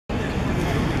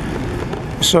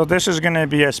So this is going to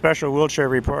be a special wheelchair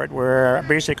report where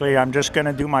basically I'm just going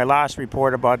to do my last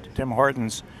report about Tim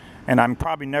Hortons, and I'm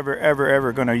probably never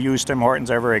ever going to use Tim Hortons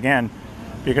ever again,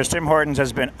 because Tim Hortons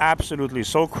has been absolutely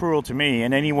so cruel to me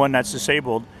and anyone that's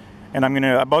disabled, and I'm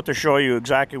about to show you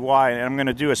exactly why. And I'm going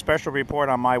to do a special report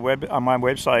on my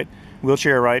website,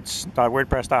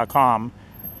 wheelchairrights.wordpress.com,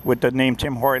 with the name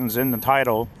Tim Hortons in the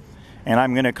title. And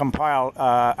I'm going to compile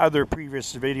other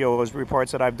previous videos,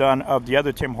 reports that I've done of the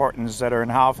other Tim Hortons that are in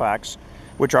Halifax,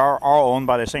 which are all owned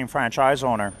by the same franchise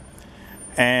owner.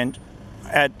 And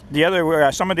at the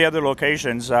other, some of the other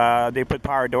locations, they put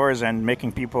power doors in,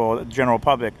 making people, the general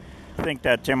public, think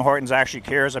that Tim Hortons actually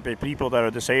cares about people that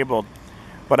are disabled.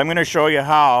 But I'm going to show you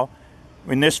how,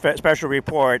 in this special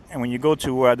report, and when you go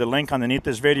to the link underneath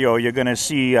this video, you're going to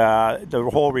see the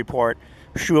whole report,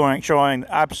 showing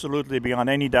absolutely beyond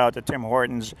any doubt that Tim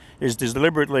Hortons is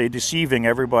deliberately deceiving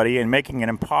everybody and making it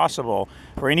impossible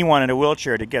for anyone in a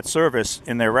wheelchair to get service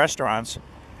in their restaurants.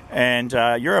 And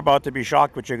you're about to be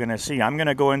shocked what you're going to see. I'm going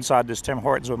to go inside this Tim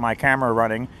Hortons with my camera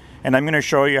running, and I'm going to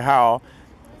show you how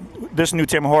this new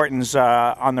Tim Hortons,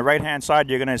 on the right hand side,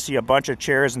 you're going to see a bunch of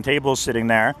chairs and tables sitting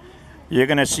there. You're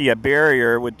going to see a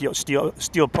barrier with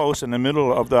steel posts in the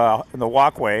middle of the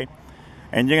walkway.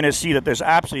 And you're going to see that there's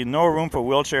absolutely no room for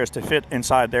wheelchairs to fit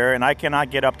inside there, and I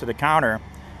cannot get up to the counter.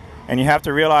 And you have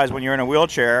to realize when you're in a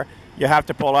wheelchair, you have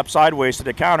to pull up sideways to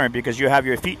the counter because you have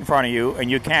your feet in front of you and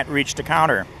you can't reach the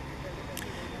counter.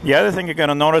 The other thing you're going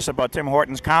to notice about Tim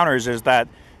Hortons counters is that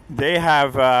they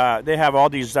have all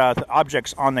these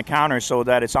objects on the counter so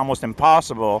that it's almost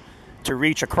impossible to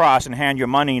reach across and hand your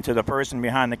money to the person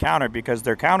behind the counter because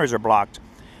their counters are blocked.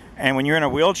 And when you're in a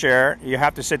wheelchair, you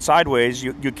have to sit sideways.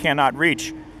 You cannot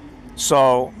reach.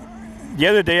 So the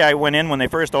other day I went in when they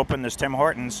first opened this Tim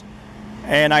Hortons,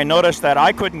 and I noticed that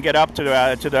I couldn't get up to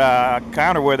the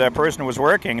counter where the person was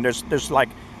working. There's like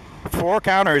 4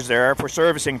 counters there for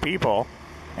servicing people,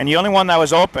 and the only one that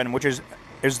was open, which is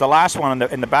the last one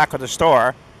in the back of the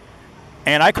store,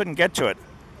 and I couldn't get to it.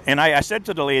 And I said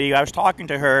to the lady, I was talking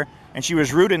to her, and she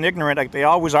was rude and ignorant like they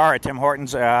always are at Tim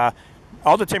Hortons.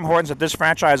 All the Tim Hortons that this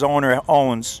franchise owner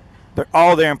owns,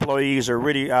 all their employees are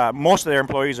really, most of their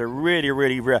employees are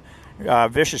really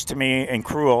vicious to me and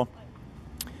cruel.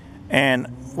 And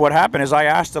what happened is I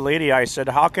asked the lady, I said,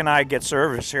 how can I get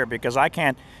service here? Because I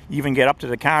can't even get up to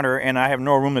the counter and I have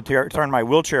no room to turn my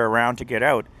wheelchair around to get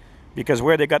out. Because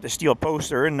where they got the steel posts,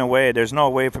 they're in the way. There's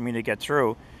no way for me to get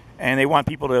through. And they want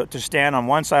people to stand on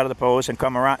one side of the post and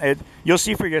come around. You'll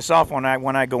see for yourself when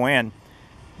I go in.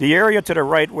 The area to the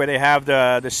right where they have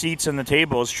the seats and the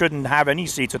tables shouldn't have any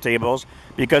seats or tables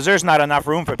because there's not enough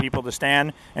room for people to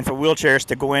stand and for wheelchairs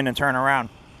to go in and turn around.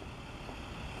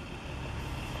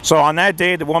 So on that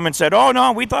day, the woman said, oh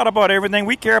no, we thought about everything.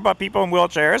 We care about people in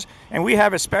wheelchairs, and we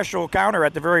have a special counter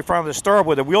at the very front of the store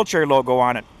with a wheelchair logo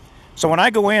on it. So when I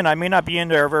go in, I may not be in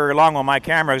there very long on my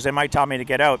camera because they might tell me to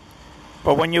get out.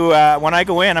 But when I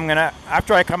go in,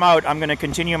 after I come out, I'm going to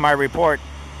continue my report.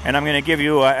 And I'm going to give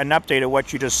you an update of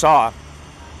what you just saw.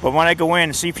 But when I go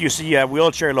in, see if you see a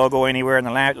wheelchair logo anywhere on the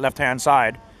left-hand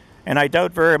side. And I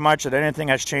doubt very much that anything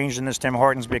has changed in this Tim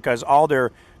Hortons because all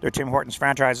their Tim Hortons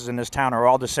franchises in this town are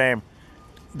all the same.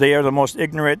 They are the most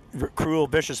ignorant, cruel,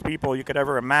 vicious people you could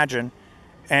ever imagine.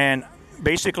 And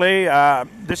basically,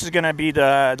 this is going to be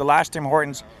the last Tim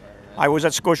Hortons. I was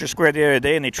at Scotia Square the other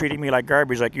day, and they treated me like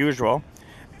garbage like usual.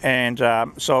 And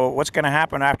so what's going to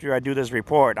happen after I do this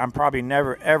report, I'm probably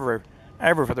never, ever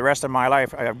for the rest of my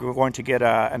life, I'm going to get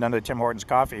another Tim Hortons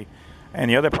coffee.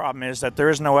 And the other problem is that there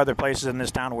is no other places in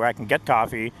this town where I can get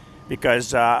coffee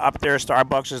because up there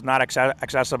Starbucks is not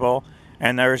accessible,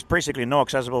 and there's basically no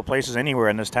accessible places anywhere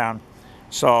in this town.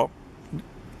 So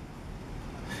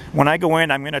when I go in,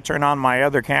 I'm going to turn on my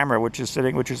other camera, which is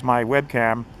my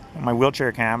webcam, my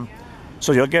wheelchair cam.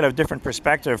 So you'll get a different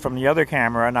perspective from the other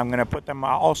camera, and I'm going to put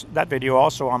that video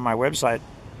also on my website.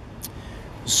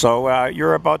 So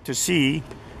you're about to see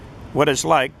what it's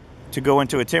like to go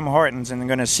into a Tim Hortons, and you're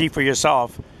going to see for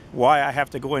yourself why I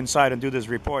have to go inside and do this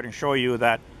report and show you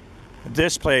that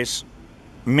this place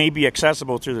may be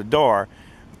accessible through the door,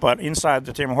 but inside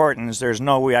the Tim Hortons, there's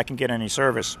no way I can get any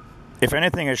service. If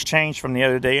anything has changed from the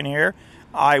other day in here,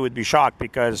 I would be shocked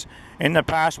because in the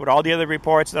past, with all the other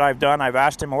reports that I've done, I've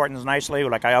asked Tim Hortons nicely,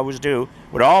 like I always do,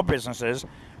 with all businesses,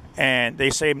 and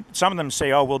some of them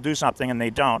say, oh, we'll do something, and they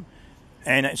don't.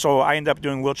 And so I end up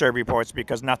doing wheelchair reports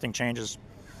because nothing changes.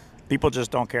 People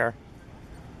just don't care.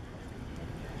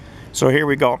 So here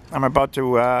we go. I'm about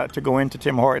to go into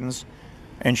Tim Hortons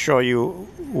and show you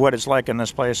what it's like in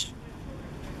this place.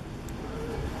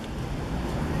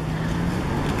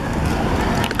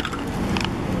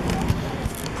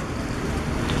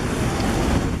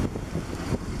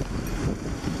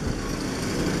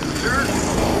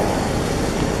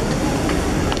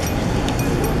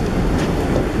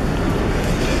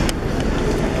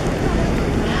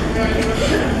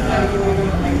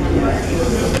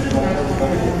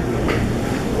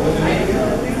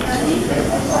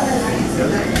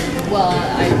 Well,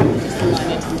 I just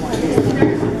wanted to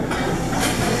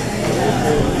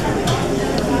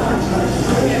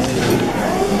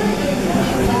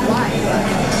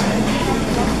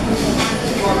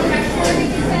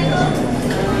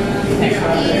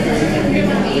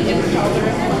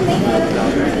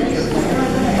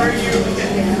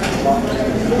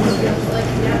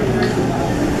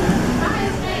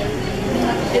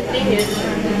the thing is,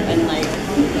 and like,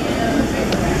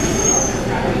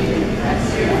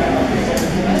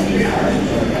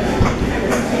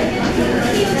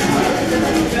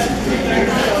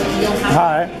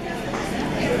 Hi.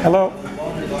 Hello.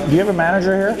 Do you have a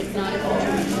manager here?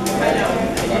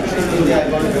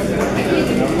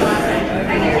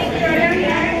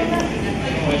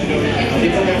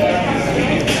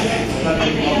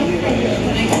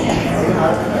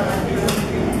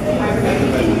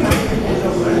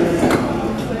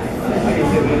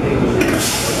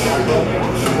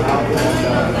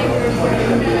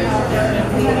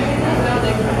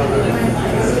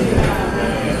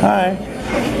 Hi.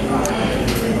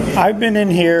 I've been in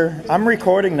here. I'm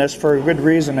recording this for a good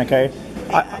reason, okay?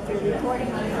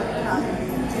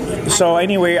 So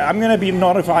anyway, I'm going to be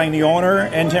notifying the owner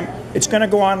and him. It's going to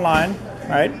go online,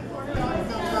 right?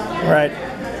 Right.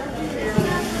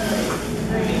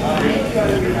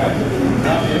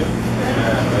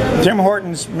 Tim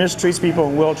Hortons mistreats people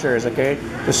in wheelchairs, okay?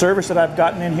 The service that I've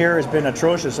gotten in here has been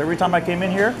atrocious. Every time I came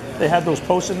in here, they had those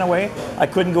posts in the way. I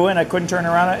couldn't go in, I couldn't turn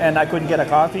around, and I couldn't get a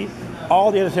coffee.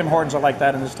 All the other Tim Hortons are like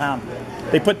that in this town.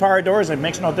 They put power doors and it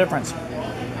makes no difference.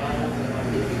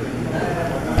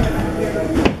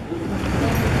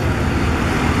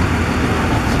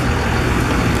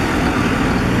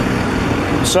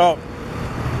 So,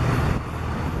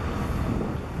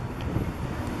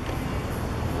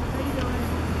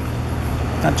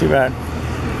 not too bad.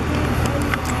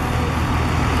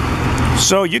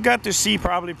 So you got to see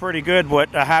probably pretty good what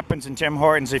happens in Tim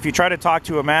Hortons. If you try to talk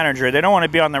to a manager, they don't want to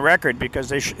be on the record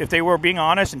because if they were being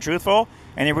honest and truthful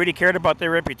and they really cared about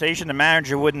their reputation, the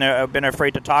manager wouldn't have been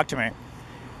afraid to talk to me.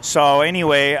 So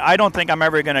anyway, I don't think I'm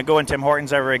ever going to go in Tim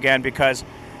Hortons ever again because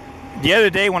the other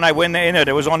day when I went in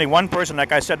there was only one person,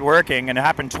 like I said, working, and it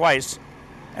happened twice,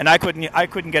 and I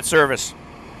couldn't get service.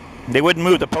 They wouldn't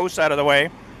move the posts out of the way.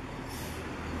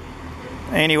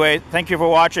 Anyway, thank you for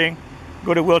watching.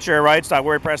 Go to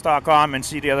wheelchairrights.wordpress.com and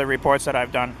see the other reports that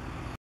I've done.